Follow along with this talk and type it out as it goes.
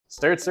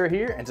Sturts are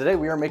here, and today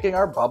we are making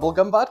our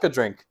bubblegum vodka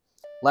drink.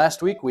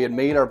 Last week we had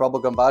made our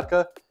bubblegum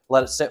vodka,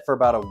 let it sit for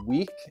about a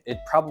week. It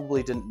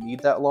probably didn't need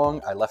that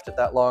long, I left it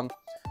that long,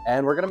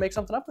 and we're gonna make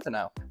something up with it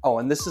now. Oh,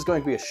 and this is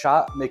going to be a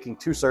shot, making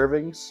 2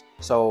 servings,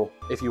 so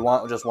if you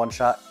want just 1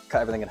 shot, cut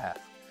everything in half.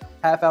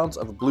 Half ounce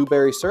of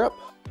blueberry syrup,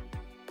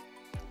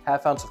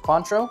 half ounce of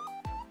Cointreau,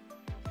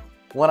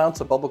 1 ounce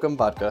of bubblegum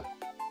vodka.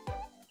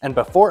 And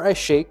before I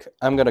shake,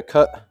 I'm gonna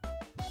cut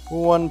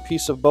 1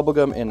 piece of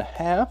bubblegum in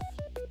half.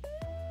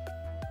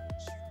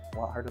 A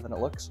lot harder than it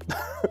looks.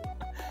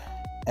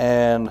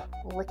 And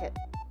lick it.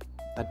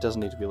 That doesn't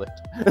need to be licked.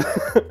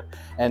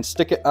 And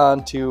stick it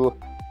onto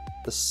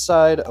the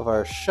side of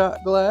our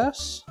shot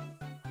glass.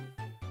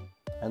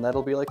 And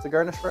that'll be like the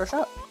garnish for our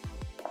shot.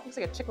 Looks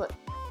like a chiclet.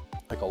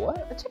 Like a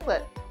what? A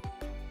chiclet.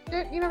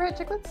 You never had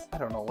chiclets? I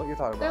don't know what you're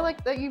talking They're about.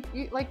 like that you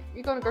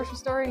go to a grocery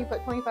store and you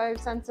put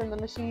 25 cents in the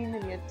machine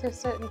and you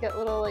twist it and you get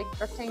little like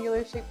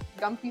rectangular shaped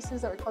gum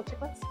pieces that are called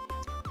chiclets.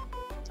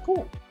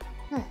 Cool.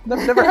 I've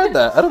never had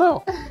that. I don't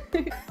know.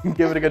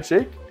 Give it a good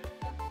shake.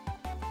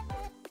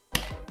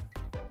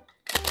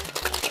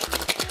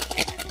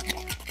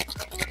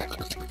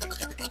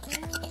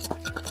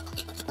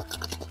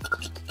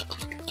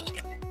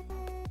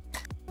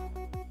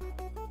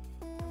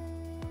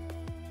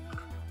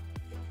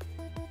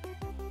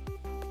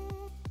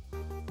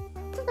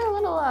 Isn't there a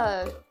little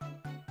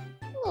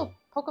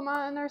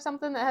Pokemon or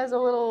something that has a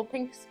little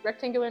pink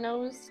rectangular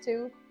nose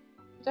too?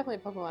 Definitely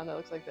a Pokemon that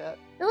looks like that.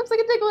 It looks like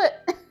a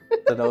Diglett.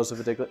 The nose of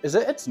a Diglett. Is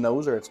it its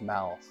nose or its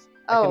mouth?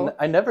 Oh.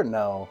 I never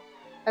know.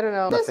 I don't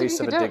know. The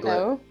face of a Diglett.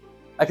 Know.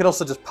 I could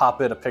also just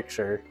pop in a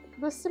picture.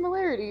 The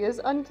similarity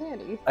is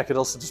uncanny. I could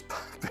also just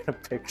pop in a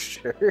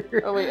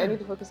picture. Oh wait, I need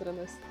to focus it on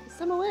this. The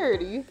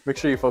similarity. Make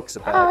sure you focus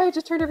it back. I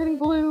just turned everything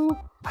blue.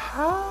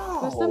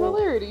 How? The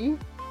similarity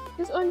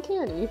is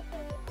uncanny.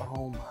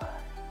 Oh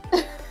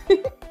my.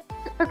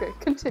 Okay,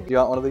 continue. You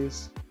want one of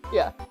these?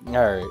 Yeah.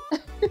 Alright.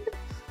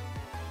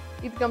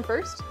 Eat the gum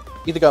first?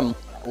 Eat the gum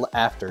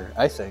after,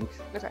 I think.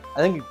 Okay.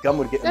 I think gum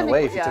would get in the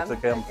way if you took the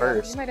gum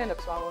first. You might end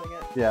up swallowing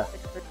it. Yeah.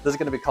 This is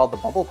going to be called the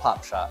bubble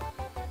pop shot.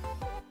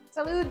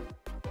 Salud!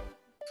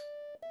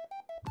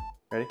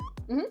 Ready?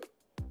 Mm-hmm.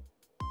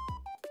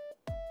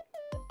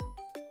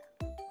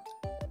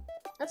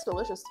 That's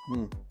delicious.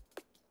 Mm.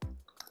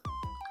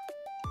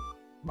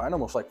 Mine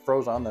almost like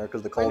froze on there because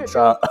of the cold did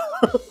shot.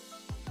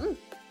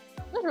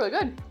 That's really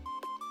good.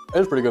 It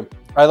was pretty good.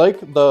 I like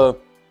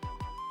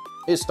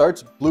it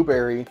starts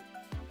blueberry,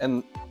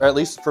 and or at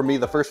least for me,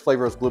 the first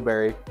flavor was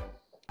blueberry,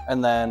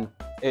 and then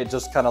it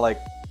just kind of like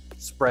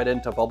spread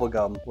into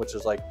bubblegum, which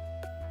is like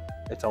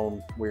its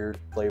own weird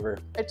flavor.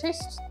 It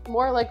tastes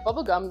more like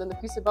bubblegum than the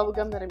piece of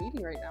bubblegum that I'm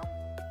eating right now.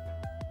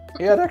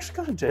 Yeah, it actually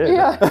kind of did.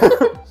 Yeah.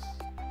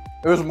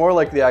 It was more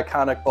like the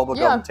iconic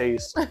bubblegum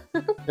taste.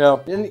 Yeah,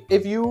 and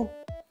if you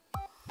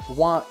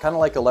want kind of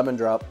like a lemon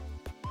drop,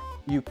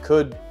 you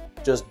could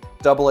just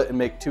double it and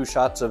make 2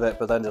 shots of it,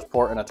 but then just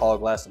pour it in a tall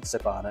glass and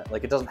sip on it.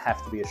 Like, it doesn't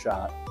have to be a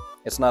shot.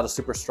 It's not a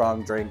super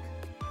strong drink.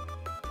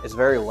 It's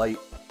very light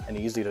and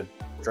easy to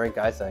drink,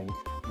 I think.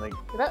 Like,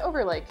 Is that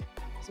over like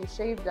some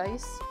shaved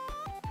ice?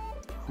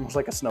 almost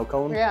like a snow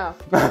cone. Yeah.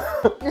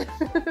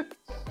 That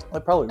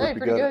probably would be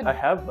pretty good. I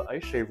have the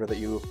ice shaver that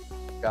you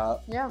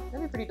got. Yeah,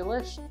 that'd be pretty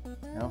delish.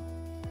 Yeah.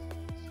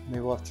 Maybe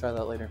we'll have to try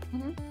that later.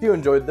 Mm-hmm. If you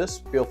enjoyed this,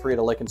 feel free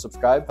to like and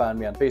subscribe. Find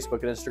me on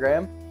Facebook and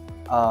Instagram.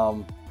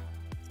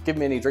 Give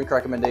me any drink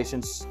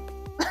recommendations.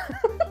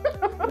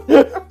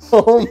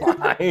 Oh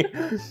my.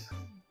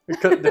 We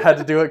had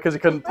to do it because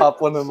you couldn't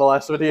pop one in the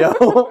last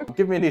video.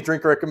 Give me any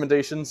drink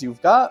recommendations you've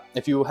got.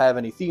 If you have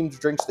any themed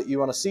drinks that you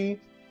want to see.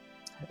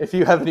 If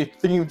you have any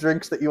themed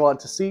drinks that you want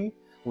to see,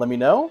 let me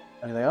know.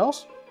 Anything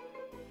else?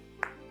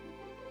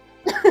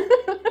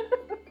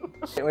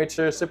 Can't wait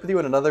to sip with you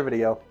in another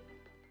video.